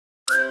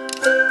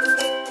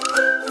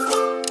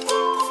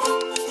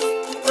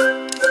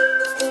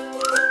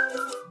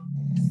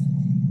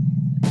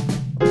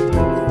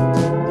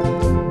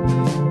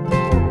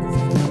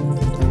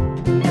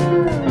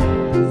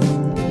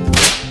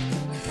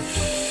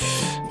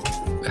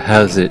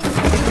How's it?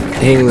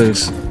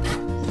 Anglers,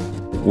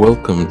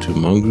 welcome to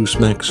Mongoose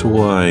Max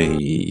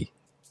Hawaii,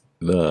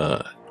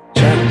 the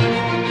channel.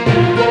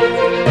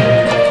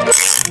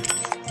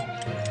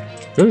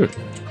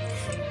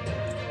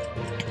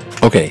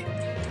 Okay,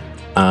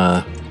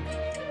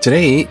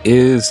 today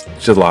is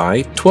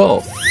July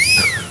 12th.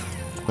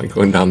 Like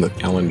going down the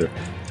calendar.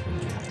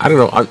 I don't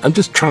know, I'm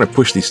just trying to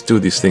push do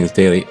these things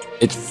daily.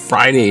 It's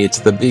Friday, it's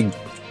the big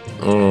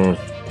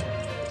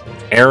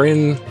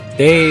errand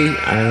day.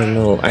 I don't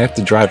know, I have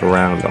to drive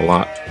around a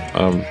lot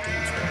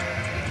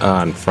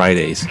on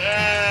Fridays.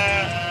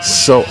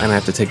 So, and I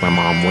have to take my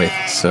mom with,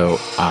 so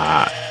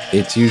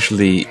it's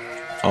usually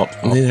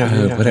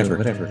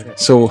whatever.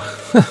 So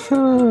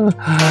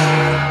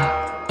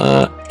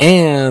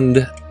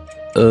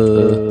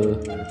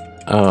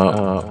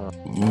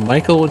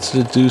Michael wants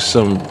to do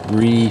some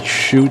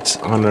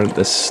reshoots on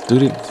the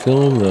student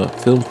film, the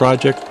film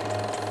project.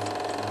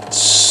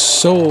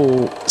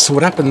 So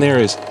what happened there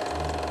is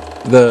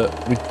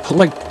we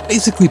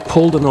basically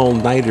pulled an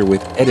all-nighter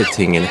with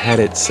editing and had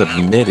it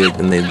submitted,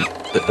 and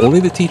only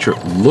the teacher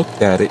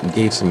looked at it and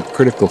gave some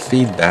critical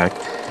feedback,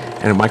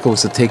 and Michael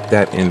was to take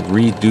that and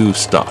redo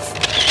stuff.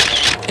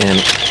 And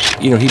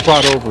he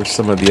brought over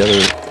some of the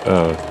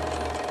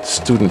other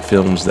student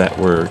films that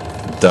were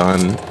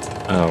done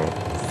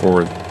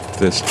for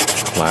this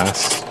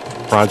class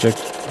project,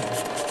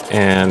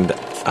 and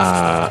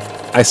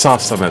I saw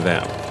some of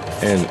them,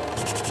 and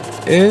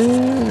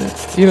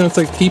it's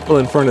like people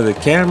in front of the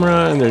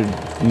camera, and they're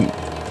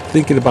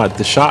thinking about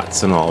the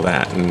shots and all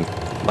that, and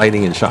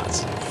lighting and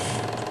shots.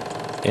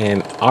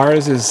 And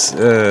ours is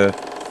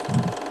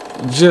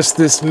just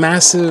this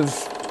massive,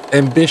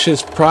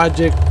 ambitious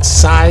project,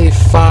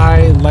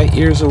 sci-fi, light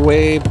years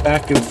away,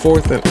 back and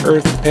forth on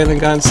Earth,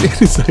 Pentagon City.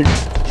 It's like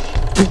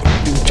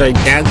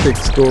gigantic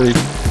story.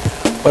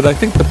 But I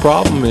think the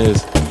problem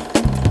is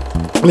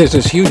there's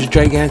this huge,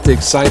 gigantic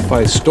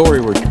sci-fi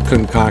story we're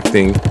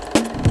concocting,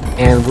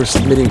 and we're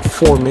submitting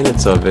 4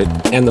 minutes of it,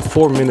 and the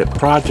 4-minute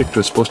project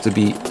was supposed to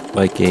be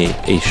like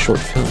a short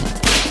film.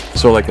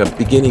 So like a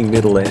beginning,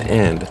 middle, and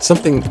end.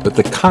 Something with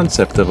the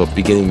concept of a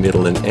beginning,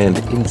 middle, and end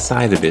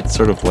inside of it.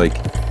 Sort of like,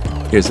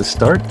 here's a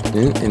start,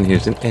 and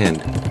here's an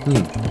end.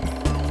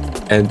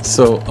 And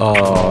so,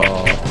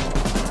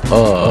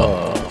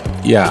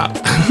 yeah.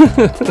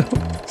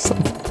 So,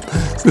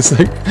 it's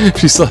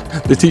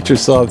like, the teacher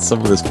saw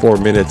some of this 4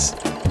 minutes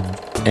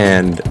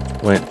and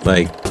went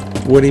like,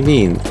 what do you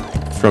mean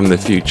from the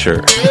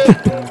future?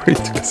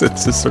 Because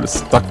it's just sort of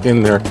stuck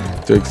in there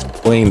to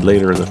explain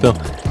later in the film.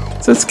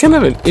 So it's kind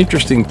of an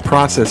interesting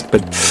process,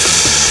 but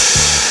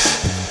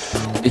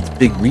it's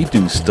big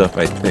redo stuff,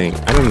 I think.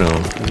 I don't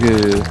know.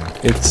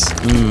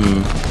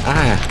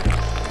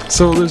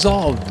 So there's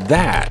all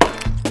that.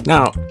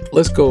 Now,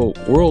 let's go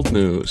world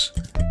news.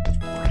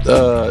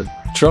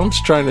 Trump's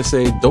trying to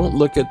say, don't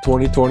look at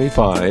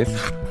 2025.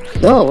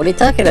 No, what are you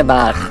talking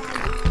about?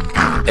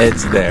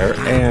 It's there,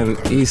 and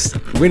he's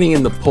winning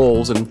in the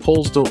polls, and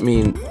polls don't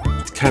mean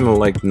kind of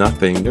like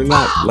nothing. They're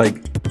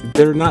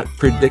not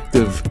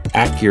predictive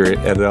accurate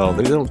at all.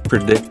 They don't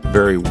predict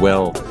very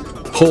well.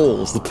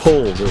 The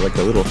polls are like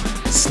a little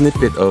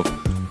snippet of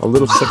a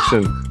little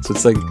section. So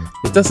it's like,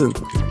 it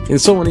doesn't, in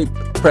so many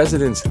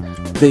presidents,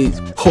 they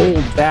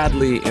polled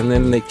badly and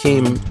then they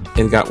came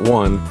and got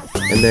one,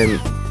 and then,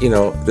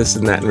 this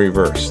and that in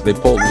reverse. They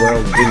polled well,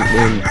 didn't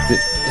win.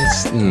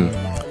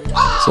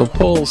 So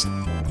polls,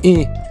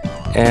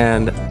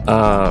 and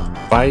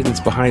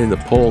Biden's behind in the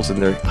polls,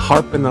 and they're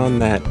harping on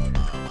that,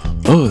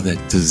 that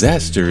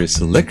disastrous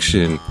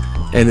election,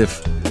 and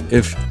if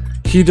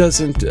he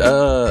doesn't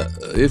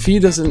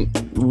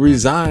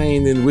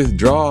resign and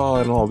withdraw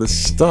and all this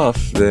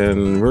stuff,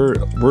 then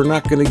we're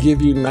not going to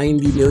give you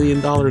 $90 million,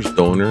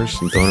 donors.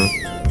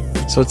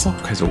 So it's all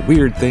kinds of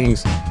weird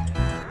things.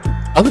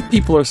 Other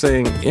people are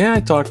saying, yeah, I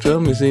talked to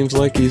him, it seems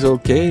like he's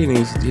okay and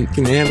he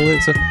can handle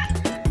it. So,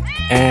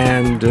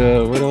 and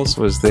what else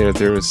was there?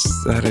 There was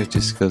that. It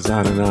just goes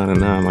on and on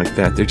and on like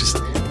that. They're just,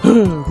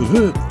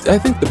 I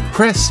think the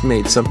press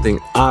made something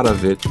out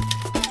of it,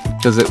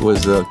 because it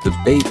was a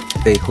debate.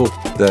 They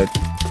hoped that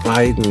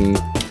Biden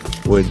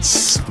would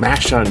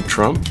smash on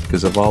Trump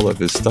because of all of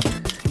his stuff.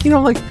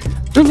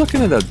 They're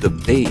looking at a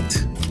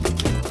debate.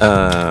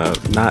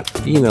 Not,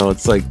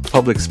 it's like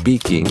public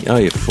speaking. Oh,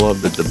 you flub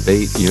the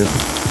debate,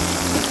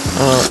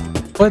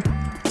 But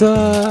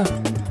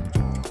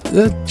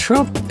the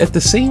Trump, at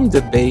the same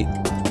debate,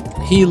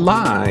 he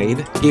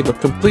lied, gave a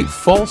complete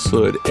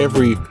falsehood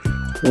every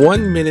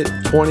 1 minute,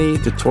 1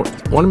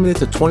 minute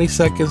to 20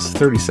 seconds,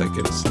 30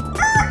 seconds. So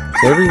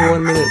every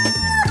 1 minute,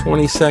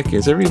 20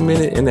 seconds, every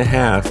minute and a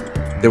half,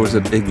 there was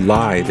a big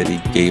lie that he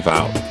gave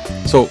out.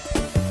 So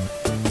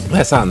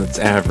that's on its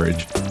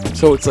average.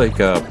 So it's like,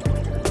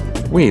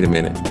 wait a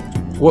minute.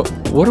 What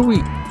are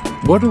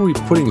we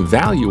putting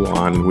value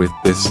on with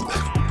this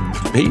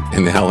debate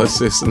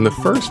analysis in the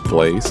first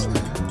place?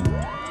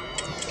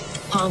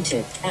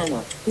 Haunted,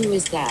 Anna, who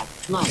is that?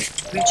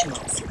 Life,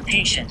 rituals,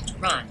 patient,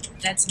 run,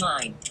 that's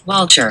mine.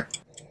 Walter.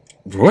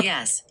 What?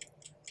 Yes.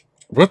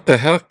 What the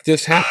heck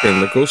just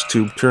happened? The ghost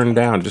tube turned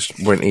down,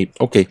 just went ape.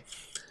 Okay.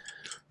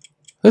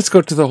 Let's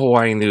go to the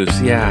Hawaii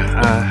news.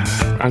 Yeah,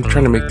 I'm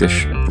trying to make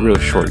this real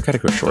short. Gotta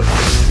go short.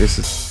 This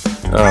is...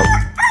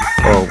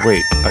 oh,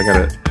 wait. I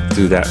gotta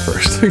do that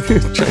first.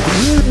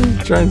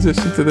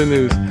 Transition to the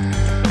news.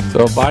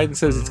 So Biden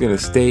says he's going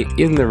to stay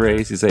in the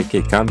race. He's like,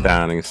 okay, calm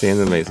down and stay in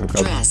the race.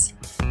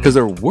 Because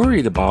they're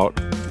worried about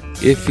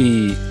if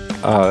he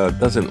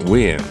doesn't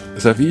win.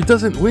 So if he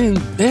doesn't win,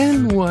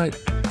 then what?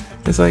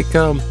 It's like,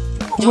 who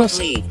else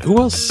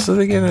are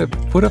they going to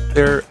put up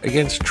there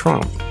against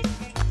Trump?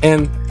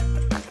 And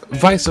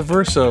vice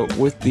versa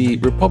with the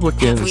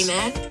Republicans.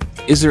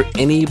 Is there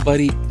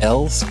anybody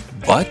else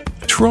but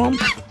Trump?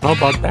 How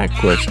about that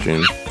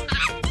question?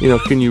 You know,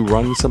 can you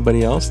run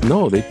somebody else?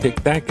 No, they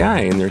picked that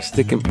guy and they're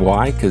sticking.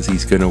 Why? Because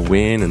he's going to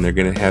win and they're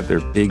going to have their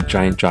big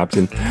giant jobs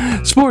in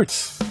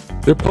sports.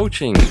 They're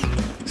poaching.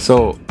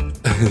 So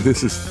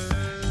this is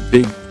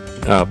big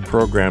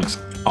programs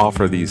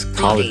offer these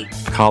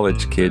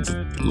college kids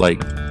like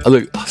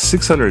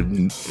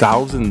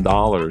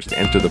 $600,000 to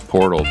enter the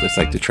portal, just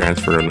like to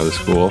transfer to another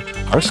school.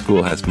 Our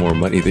school has more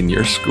money than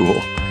your school.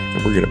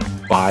 And we're going to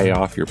buy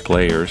off your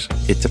players.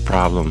 It's a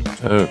problem.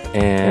 Back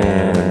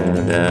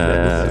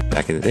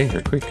in the day,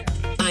 here, quick.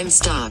 I'm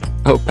stuck.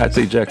 Oh, Pat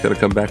Sajak gonna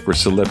come back for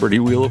Celebrity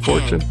Wheel of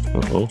Fortune.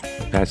 Uh-oh,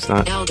 Pat's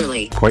not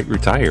Elderly. quite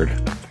retired.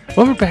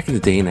 Well, back in the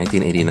day in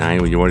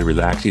 1989, when you want to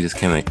relax, you just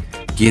kind of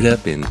get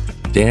up and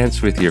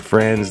dance with your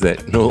friends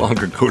that no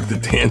longer go to the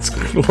dance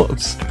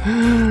clubs.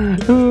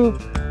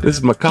 This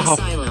is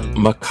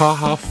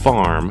Makaha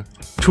Farm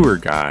tour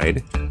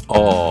guide.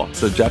 Oh,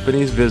 so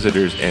Japanese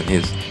visitors and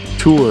his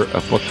tour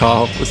of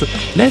Macau was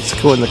let's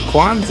go in the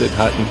Quonset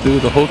hut and do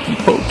the hokey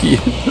pokey.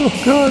 Oh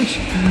gosh.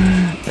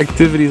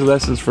 Activities,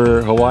 lessons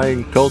for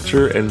Hawaiian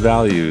culture and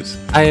values.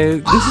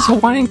 This is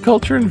Hawaiian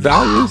culture and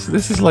values?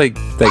 This is like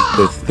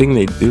the thing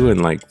they do in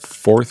like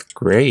 4th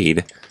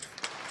grade.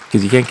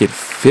 Because you can't get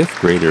 5th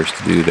graders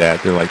to do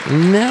that. They're like,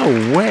 no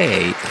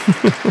way.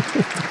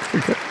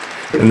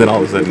 And then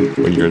all of a sudden,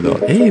 when you're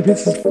adult, hey,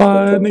 this is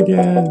fun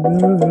again.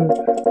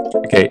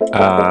 Okay,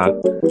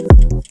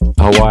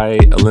 Hawaii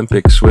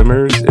Olympic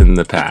swimmers in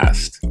the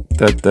past.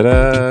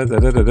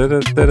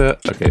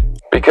 Okay.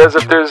 Because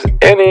if there's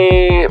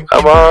any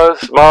of our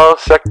small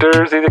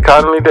sectors in the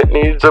economy that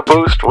needs a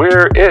boost,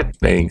 we're it.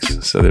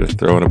 Banks. So they're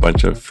throwing a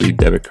bunch of free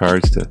debit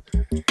cards to...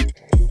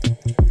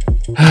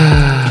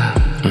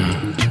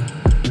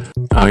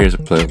 Oh, here's a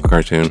political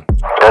cartoon.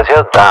 Does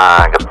your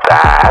dog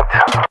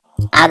that?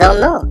 I don't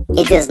know.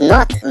 It is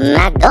not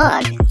my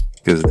dog.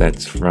 Because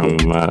that's from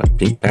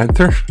Pink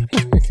Panther.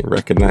 You can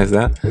recognize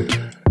that.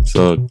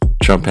 So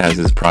Trump has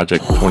his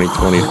Project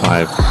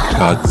 2025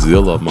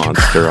 Godzilla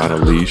monster on a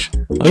leash.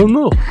 I don't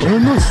know.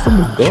 It's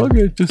from a dog.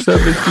 I just said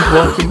that she's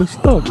walking the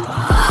stuff.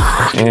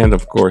 And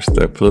of course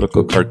the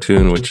political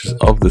cartoon, which is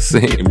of the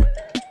same.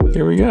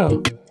 Here we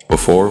go.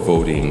 Before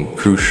voting,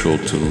 crucial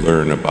to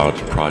learn about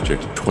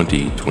Project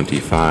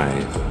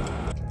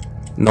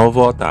 2025. No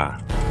vota.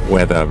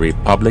 Whether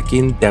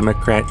Republican,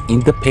 Democrat,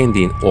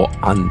 Independent, or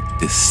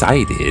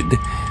undecided,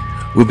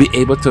 will be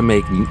able to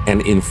make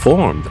an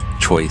informed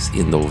choice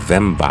in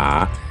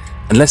November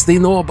unless they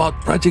know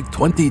about Project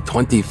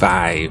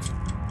 2025.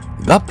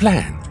 The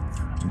plan,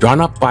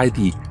 drawn up by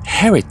the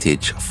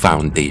Heritage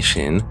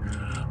Foundation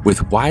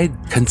with wide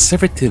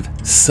conservative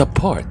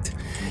support,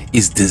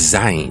 is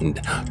designed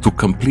to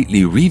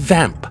completely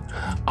revamp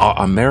our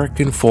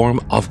American form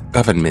of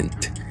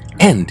government,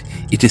 and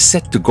it is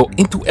set to go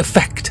into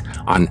effect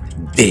on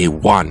day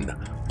 1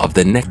 of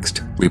the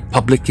next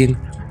Republican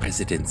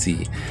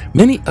presidency.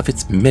 Many of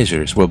its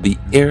measures will be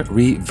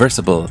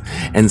irreversible,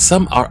 and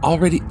some are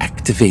already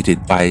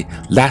activated by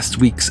last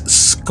week's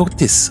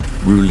SCOTUS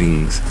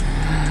rulings.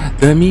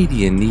 The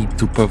media need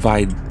to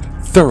provide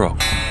thorough,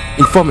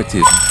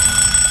 informative,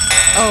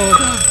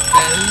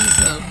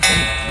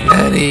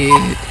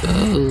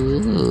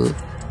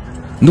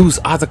 news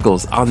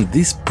articles on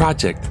this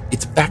project,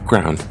 its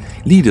background,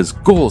 leaders,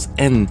 goals,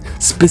 and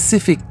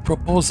specific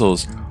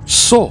proposals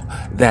so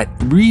that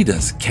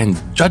readers can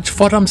judge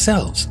for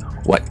themselves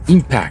what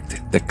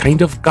impact the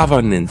kind of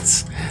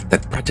governance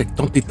that Project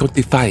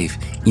 2025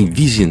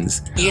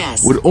 envisions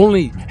would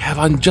only have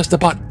on just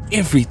about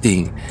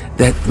everything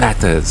that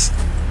matters.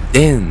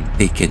 Then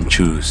they can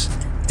choose.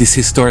 This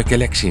historic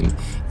election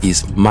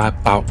is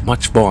about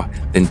much more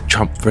than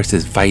Trump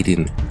versus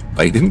Biden.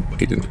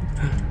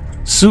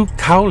 Sue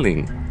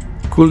Cowling,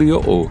 Kulio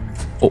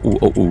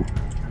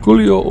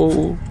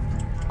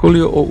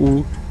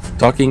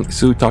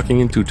Sue talking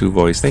in tutu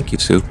voice. Thank you,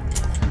 Sue.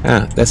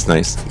 That's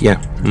nice. Yeah.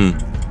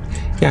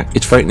 Yeah,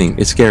 it's frightening.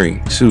 It's scary.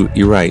 Sue,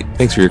 you're right.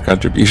 Thanks for your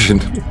contribution.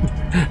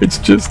 It's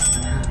just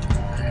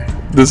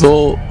this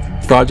whole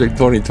Project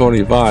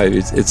 2025.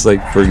 It's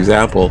like, for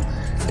example,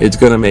 it's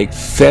going to make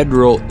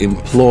federal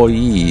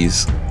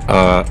employees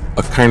a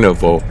kind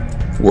of a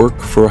work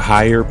for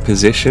hire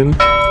position,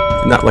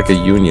 not like a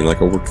union,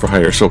 like a work for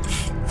hire. So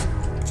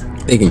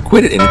they can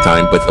quit at any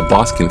time, but the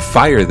boss can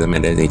fire them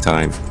at any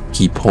time.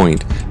 Key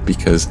point,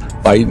 because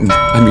Biden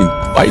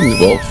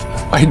will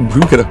I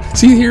broke it up.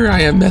 See, here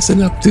I am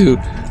messing up too.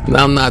 And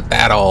I'm not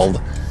that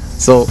old.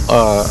 So,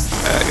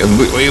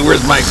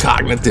 where's my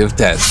cognitive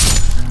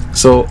test?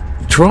 So,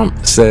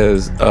 Trump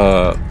says,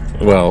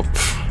 well,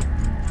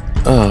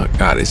 oh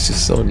God, it's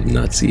just so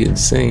nutsy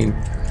insane.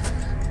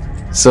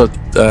 So,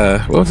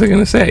 what was I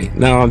gonna say?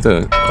 Now I'm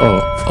done.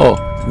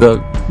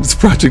 It's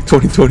Project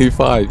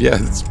 2025. Yeah,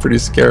 it's pretty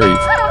scary.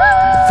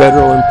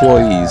 Federal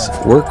employees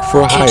work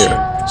for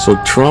hire. So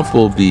Trump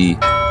will be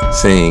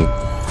saying,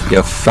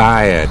 you're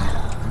fired.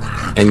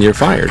 And you're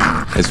fired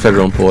as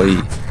federal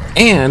employee.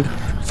 And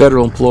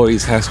federal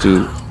employees has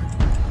to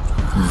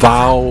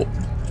vow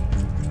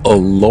a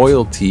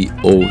loyalty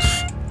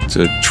oath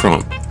to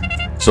Trump.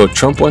 So if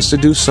Trump wants to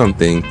do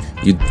something,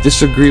 you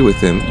disagree with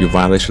him, you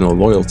violation of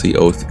loyalty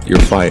oath, you're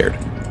fired.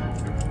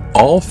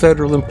 All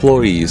federal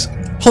employees,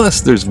 plus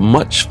there's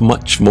much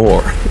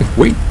more.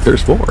 Wait,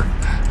 there's more.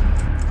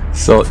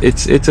 So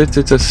it's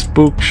a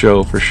spook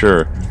show for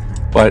sure.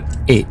 But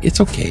hey, it's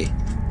okay.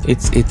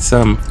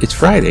 It's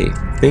Friday,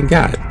 thank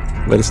God.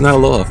 But it's not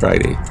Aloha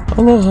Friday.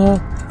 Aloha,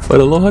 but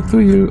aloha to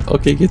you.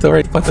 Okay, get the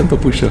right button to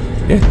push up.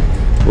 Yeah.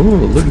 Oh,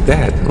 look at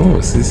that. Oh,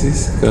 this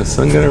is the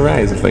sun gonna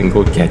rise if I can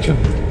go catch him.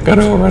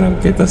 Gotta go run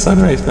out, get the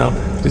sunrise now.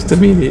 Just a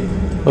minute.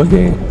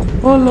 Okay.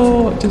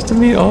 Hello, just a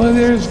minute. Oh,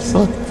 there's the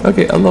sun.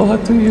 Okay, aloha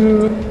to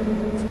you.